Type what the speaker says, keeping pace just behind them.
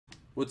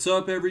What's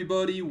up,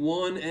 everybody?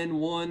 1 and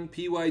 1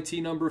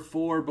 PYT number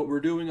 4, but we're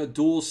doing a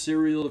dual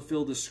serial to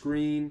fill the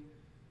screen.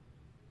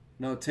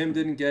 No, Tim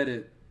didn't get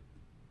it.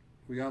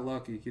 We got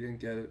lucky. He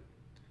didn't get it.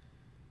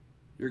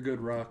 You're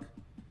good, Rock.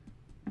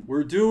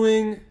 We're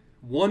doing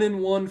 1 and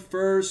 1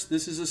 first.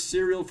 This is a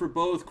serial for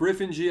both.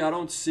 Griffin G, I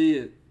don't see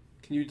it.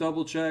 Can you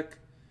double check?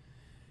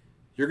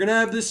 You're going to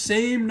have the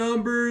same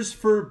numbers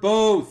for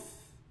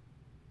both.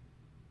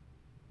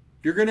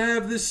 You're going to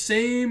have the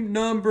same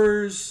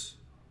numbers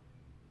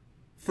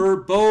for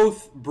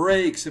both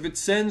breaks. If it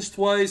sends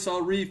twice,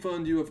 I'll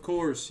refund you, of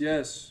course.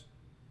 Yes.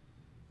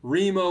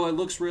 Remo, it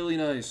looks really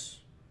nice.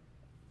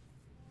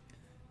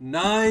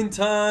 9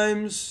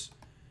 times.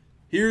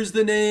 Here's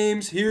the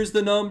names. Here's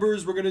the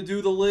numbers. We're going to do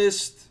the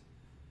list.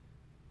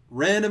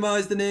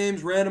 Randomize the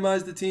names.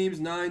 Randomize the teams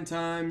 9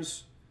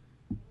 times.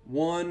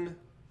 1,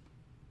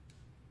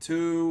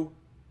 2,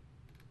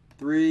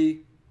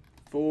 3,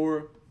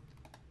 4,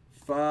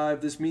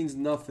 5. This means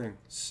nothing.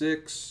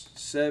 6,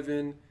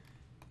 7,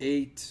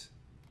 8,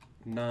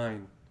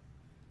 9.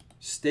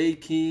 Stay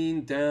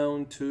keen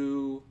down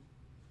to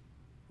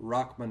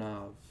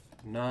Rachmanov.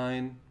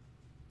 9.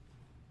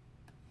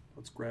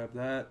 Let's grab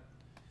that.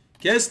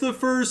 Guess the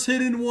first hit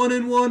in 1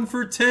 and 1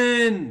 for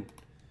 10.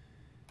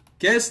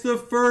 Guess the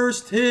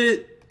first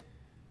hit.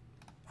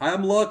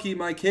 I'm lucky.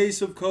 My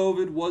case of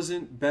COVID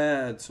wasn't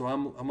bad, so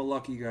I'm a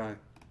lucky guy.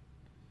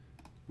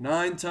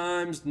 9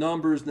 times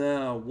numbers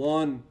now.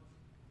 1.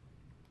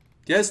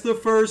 Guess the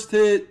first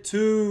hit.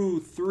 2,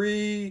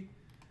 3,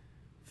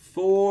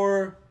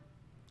 4,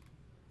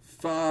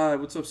 5.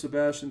 What's up,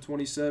 Sebastian?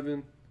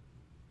 27.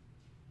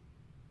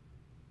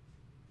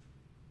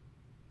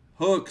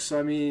 Hooks.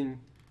 I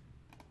mean,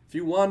 if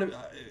you want to,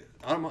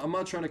 I'm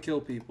not trying to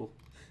kill people.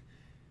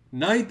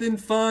 9th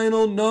and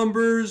final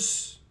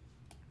numbers.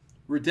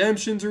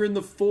 Redemptions are in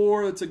the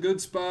 4. That's a good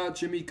spot.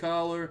 Jimmy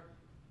Collar.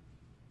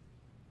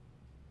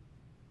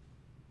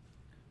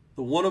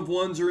 The 1 of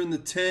 1s are in the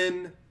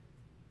 10.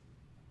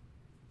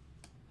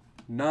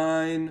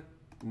 9,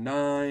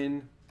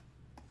 9.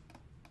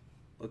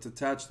 Let's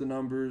attach the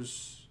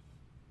numbers.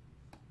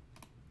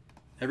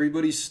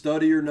 Everybody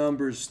study your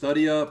numbers.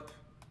 Study up.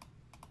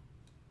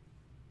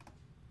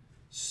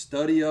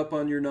 Study up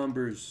on your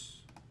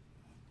numbers.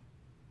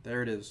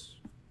 There it is.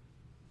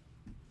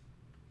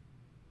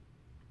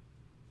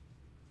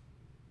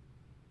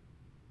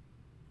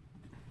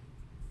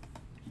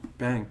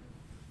 Bang.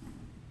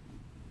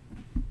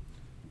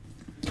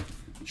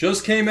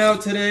 Just came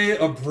out today,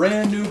 a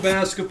brand new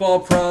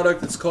basketball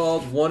product. It's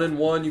called 1 and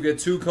 1. You get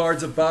 2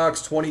 cards a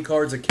box, 20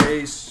 cards a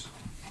case.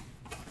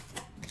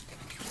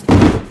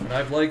 And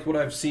I've liked what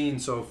I've seen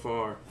so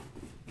far.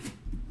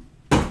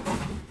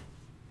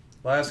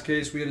 Last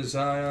case we had a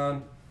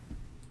Zion.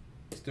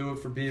 Let's do it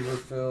for Beaver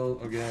Phil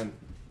again.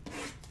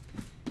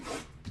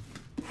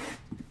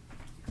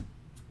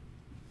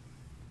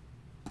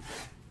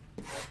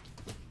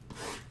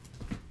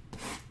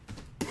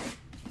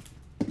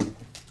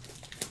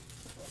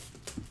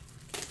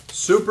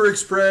 Super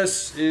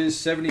Express is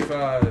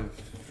 75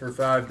 for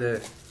 5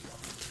 days.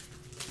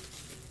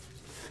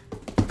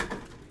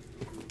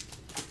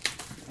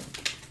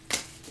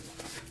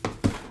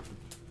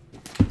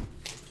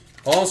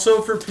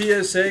 Also for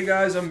PSA,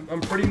 guys,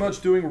 I'm pretty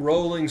much doing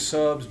rolling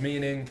subs,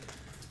 meaning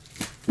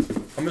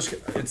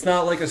it's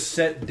not like a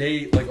set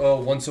date, like,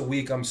 oh, once a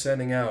week I'm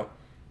sending out.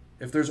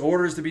 If there's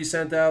orders to be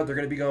sent out, they're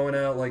going to be going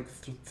out like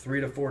 3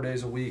 to 4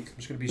 days a week. I'm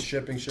just going to be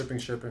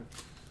shipping.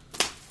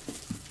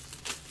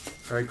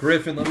 All right,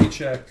 Griffin, let me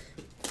check.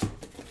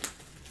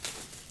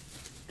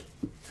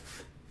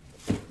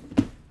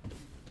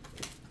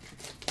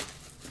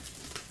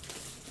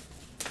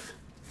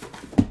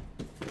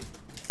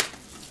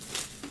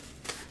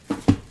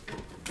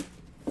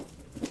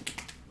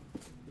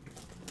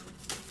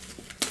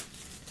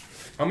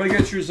 I'm going to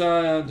get your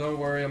Zion. Don't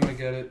worry, I'm going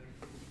to get it.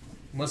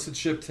 Unless it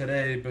shipped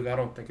today, but I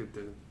don't think it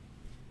did.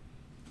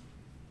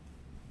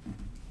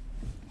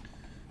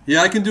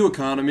 Yeah, I can do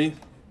economy.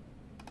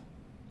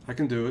 I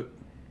can do it.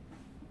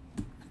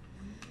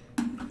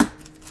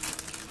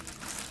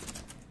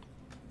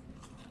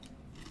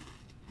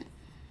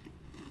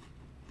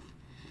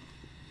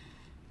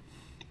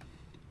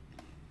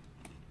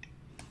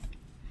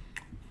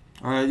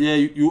 All right,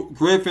 yeah,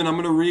 Griffin, I'm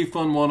going to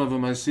refund one of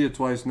them. I see it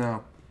twice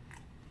now.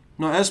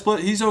 No,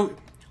 Esplat,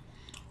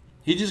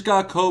 he just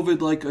got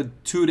COVID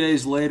like 2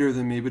 days later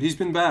than me, but he's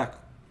been back.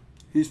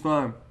 He's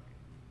fine.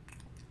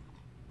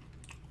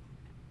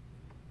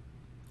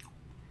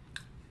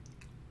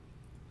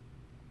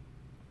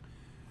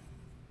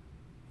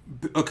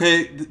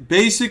 Okay,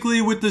 basically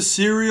with the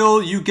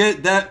cereal, you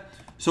get that.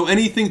 So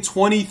anything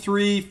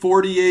 23,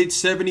 48,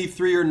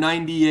 73, or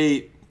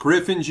 98,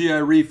 Griffin G, I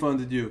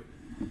refunded you.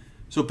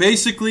 So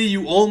basically,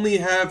 you only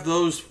have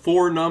those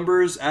 4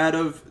 numbers out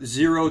of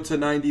 0 to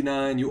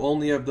 99. You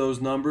only have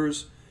those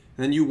numbers.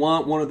 And then you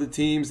want one of the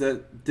teams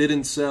that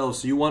didn't sell.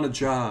 So you want a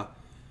Ja.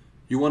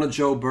 You want a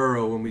Joe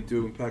Burrow when we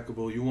do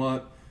Impeccable. You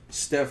want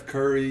Steph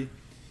Curry.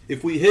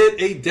 If we hit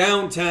a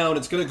downtown,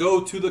 it's going to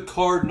go to the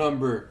card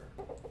number.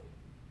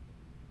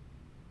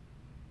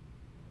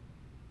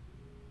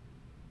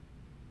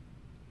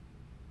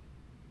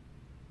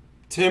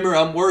 Timmer,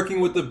 I'm working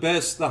with the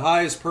best, the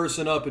highest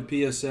person up at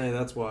PSA.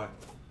 That's why.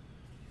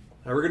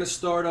 Now we're gonna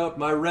start up.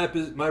 My rep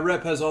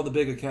has all the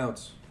big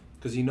accounts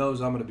because he knows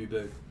I'm gonna be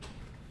big.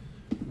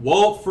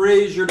 Walt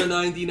Frazier to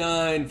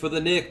 99 for the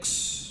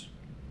Knicks.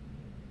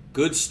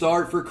 Good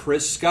start for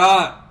Chris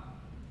Scott,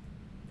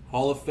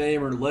 Hall of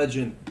Famer,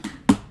 legend.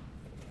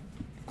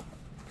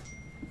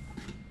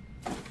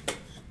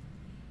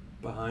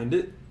 Behind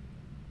it,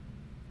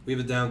 we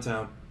have a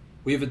downtown.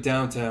 We have a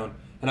downtown.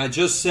 And I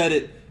just said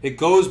it. It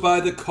goes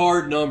by the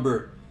card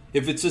number.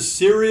 If it's a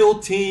serial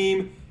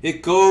team,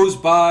 it goes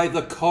by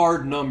the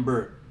card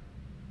number.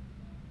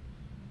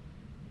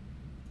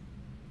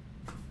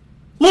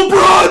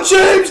 LeBron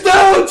James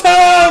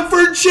downtown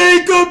for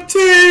Jacob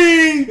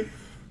T.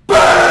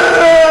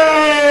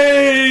 Bang!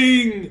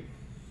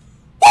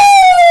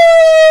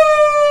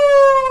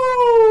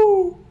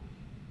 Woo!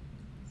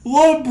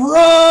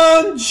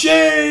 LeBron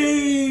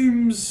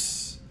James!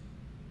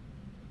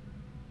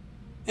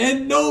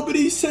 And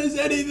nobody says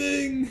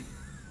anything.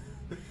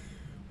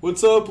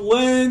 What's up,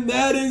 Len?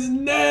 That is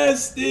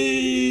nasty.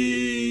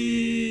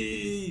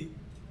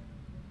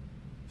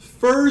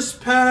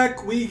 First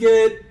pack, we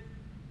get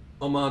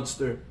a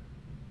monster.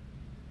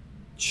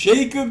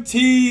 Jacob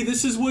T,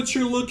 this is what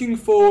you're looking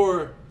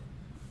for.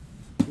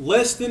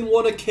 Less than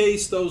one a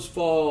case, those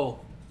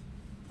fall.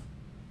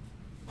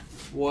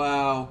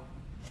 Wow.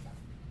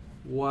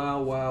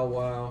 Wow, wow,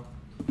 wow.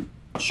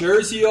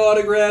 Jersey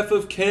autograph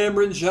of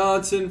Cameron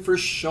Johnson for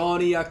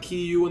Shawnee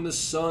Akiyu and the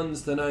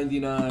Suns to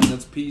 99.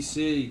 That's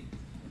PC.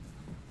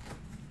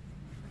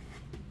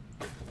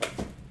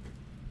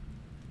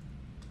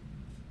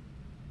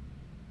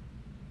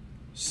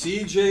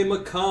 CJ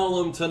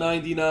McCollum to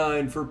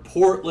 99 for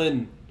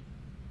Portland.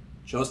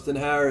 Justin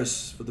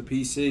Harris for the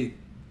PC.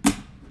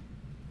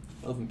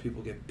 Love when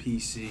people get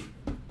PC.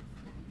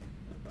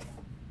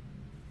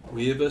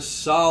 We have a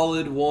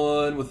solid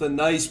one with a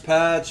nice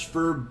patch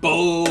for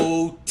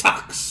Bo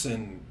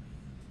Toxin.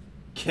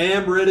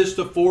 Cam Reddish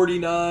to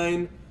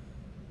 49.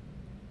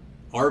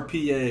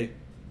 RPA.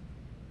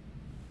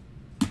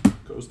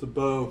 Goes to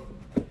Bo.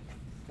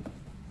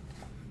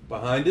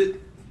 Behind it,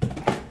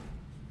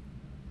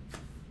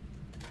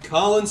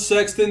 Colin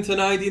Sexton to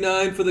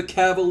 99 for the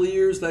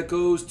Cavaliers. That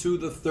goes to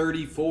the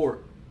 34.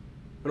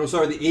 Oh, no,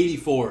 sorry, the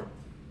 84.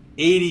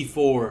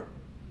 84.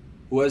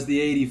 Who has the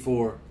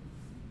 84?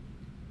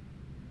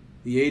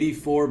 The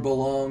 84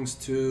 belongs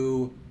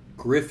to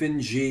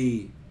Griffin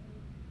G.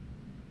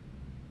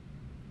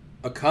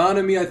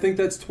 Economy, I think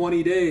that's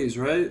 20 days,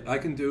 right? I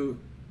can do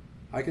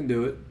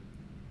it.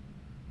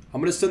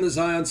 I'm going to send the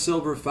Zion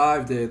Silver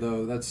 5-day,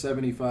 though. That's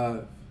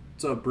 75.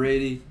 What's up,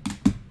 Brady?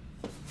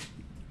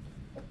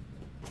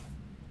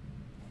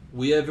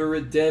 We have a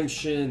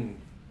redemption.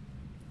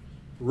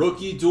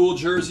 Rookie dual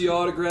jersey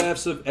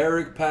autographs of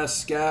Eric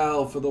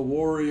Pascal for the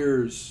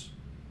Warriors.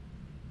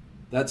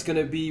 That's going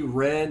to be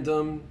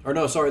random. Or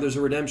no, sorry, there's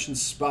a redemption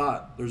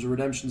spot. There's a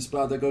redemption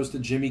spot that goes to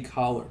Jimmy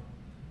Collar.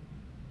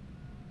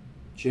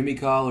 Jimmy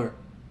Collar.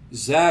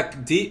 Zach,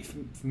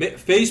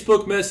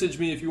 Facebook message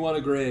me if you want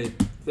a grade.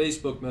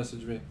 Facebook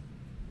message me.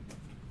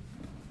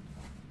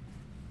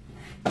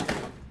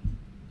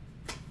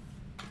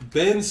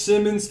 Ben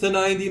Simmons to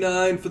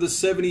 99 for the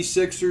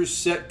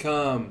 76ers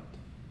Setcom.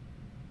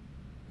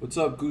 What's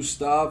up,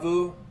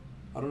 Gustavo?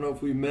 I don't know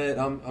if we met.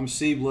 I'm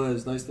C.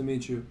 Blez. Nice to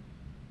meet you.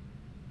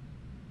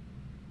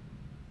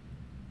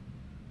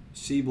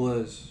 C.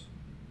 Blez.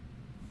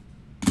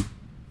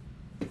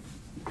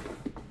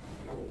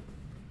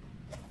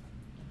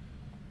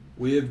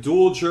 We have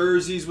dual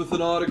jerseys with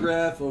an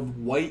autograph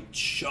of White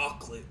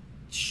Chocolate.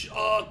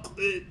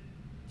 Chocolate.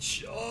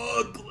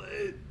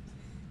 Chocolate.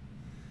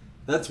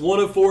 That's 1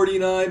 of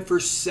 49 for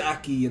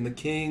Saki and the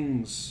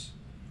Kings.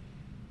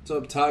 What's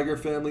up, Tiger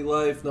Family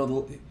Life?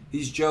 No,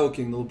 he's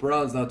joking. The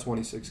LeBron's not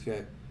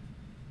 26K.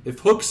 If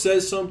Hook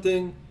says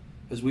something,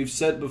 as we've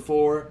said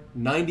before,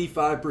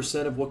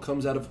 95% of what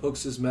comes out of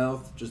Hooks'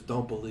 mouth, just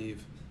don't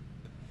believe.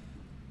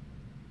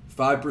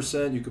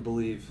 5% you could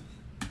believe.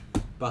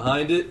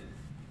 Behind it,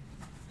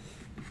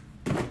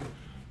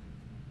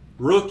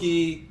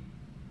 rookie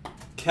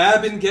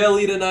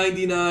Cabin-Gelly to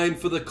 99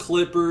 for the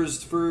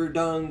Clippers for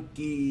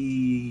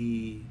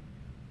Donkey.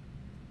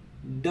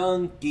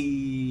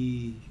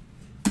 Donkey.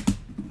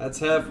 That's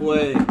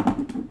halfway.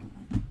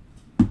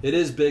 It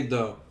is big,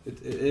 though.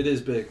 It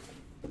is big.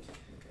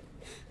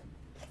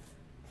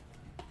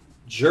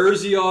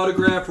 Jersey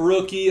autograph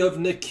rookie of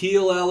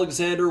Nickeil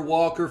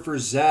Alexander-Walker for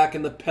Zach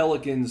and the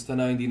Pelicans to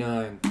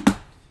 99.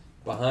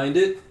 Behind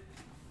it,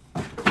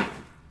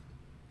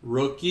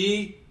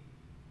 rookie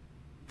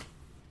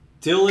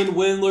Dylan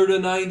Windler to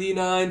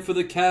 99 for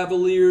the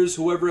Cavaliers.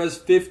 Whoever has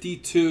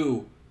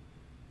 52.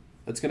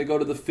 That's going to go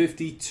to the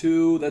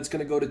 52. That's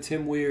going to go to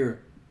Tim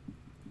Weir.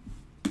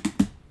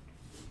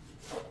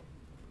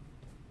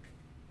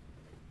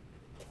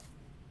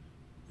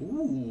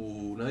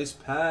 Ooh, nice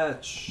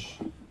patch.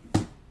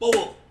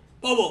 Bubble.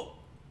 Bubble.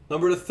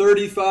 Number to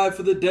 35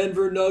 for the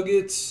Denver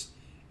Nuggets.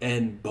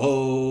 And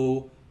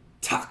Bo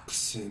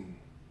Toxin.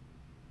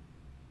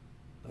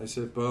 Nice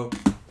hit, Bo.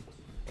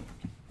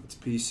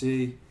 It's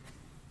PC.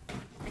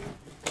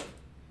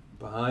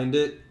 Behind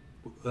it,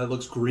 that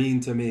looks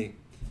green to me.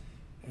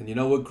 And you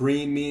know what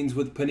green means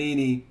with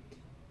Panini? It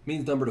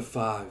means number to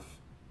 5,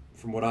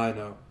 from what I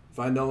know. If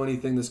I know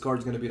anything, this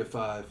card's going to be to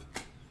 5.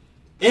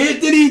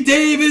 Anthony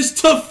Davis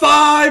to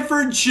 5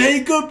 for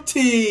Jacob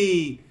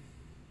T.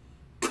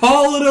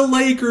 Call it a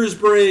Lakers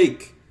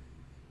break.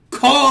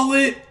 Call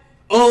it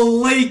a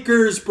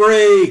Lakers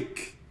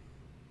break.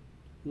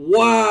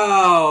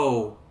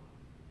 Wow.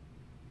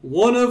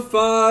 1 of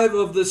 5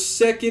 of the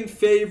second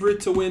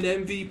favorite to win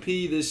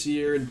MVP this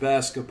year in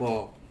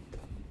basketball.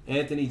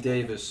 Anthony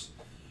Davis.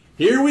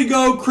 Here we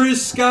go,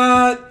 Chris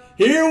Scott.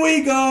 Here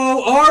we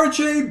go.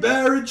 R.J.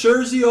 Barrett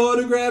jersey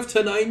autograph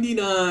to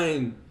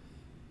 99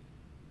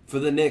 for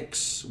the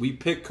Knicks. We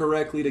picked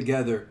correctly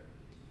together.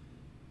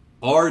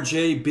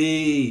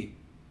 RJB.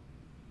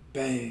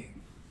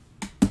 Bang.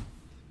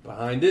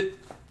 Behind it.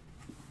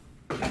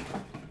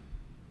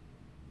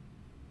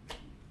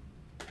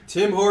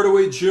 Tim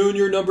Hardaway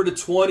Jr., number to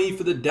 20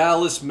 for the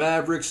Dallas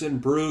Mavericks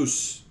and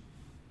Bruce.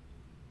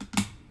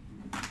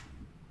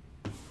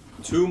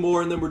 2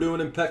 more and then we're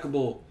doing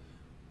impeccable.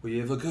 We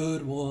have a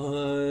good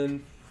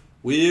one.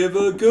 We have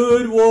a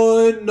good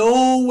one.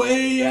 No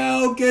Way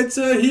Out gets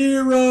a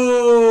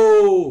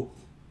hero.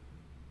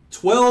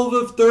 12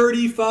 of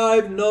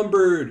 35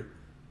 numbered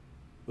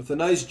with a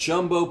nice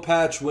jumbo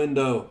patch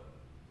window.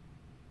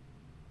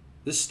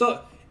 This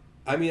stuff,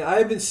 I mean, I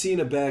haven't seen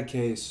a bad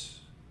case.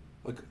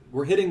 Like,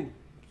 we're hitting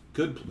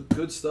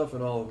good stuff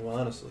in all of them,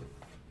 honestly.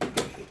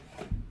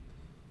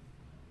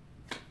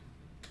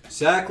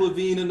 Zach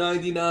LaVine a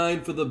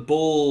 99 for the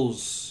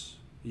Bulls.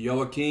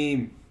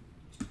 Joakim.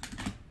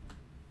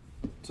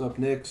 What's up,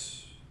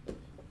 Knicks?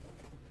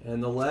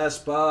 And the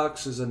last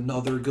box is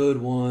another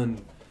good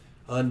one.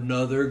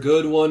 Another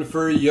good one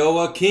for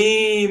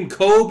Joakim.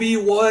 Kobe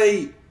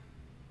White.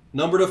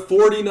 Number to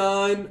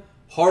 49.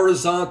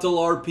 Horizontal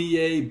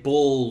RPA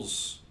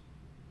Bulls.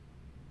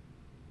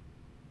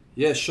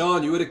 Yeah,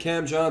 Sean, you had a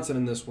Cam Johnson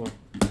in this one.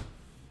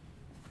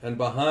 And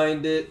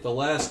behind it, the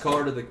last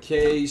card of the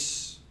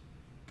case,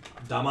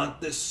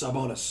 Domantas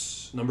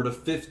Sabonis, number to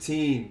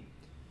 15.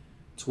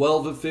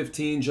 12 of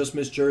 15, just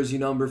missed jersey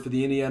number for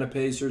the Indiana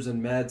Pacers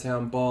and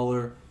Madtown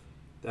Baller.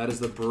 That is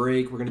the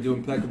break. We're going to do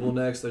impeccable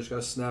next. I just got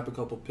to snap a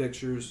couple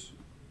pictures.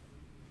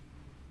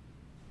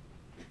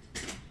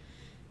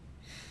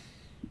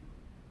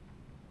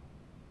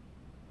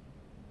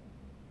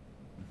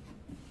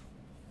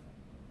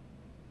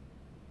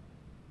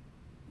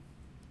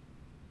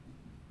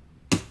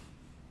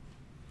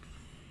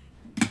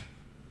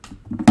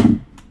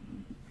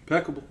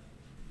 Impeccable.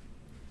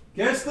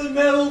 Guess the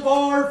metal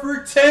bar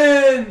for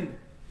 10.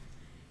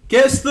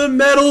 Guess the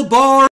metal bar.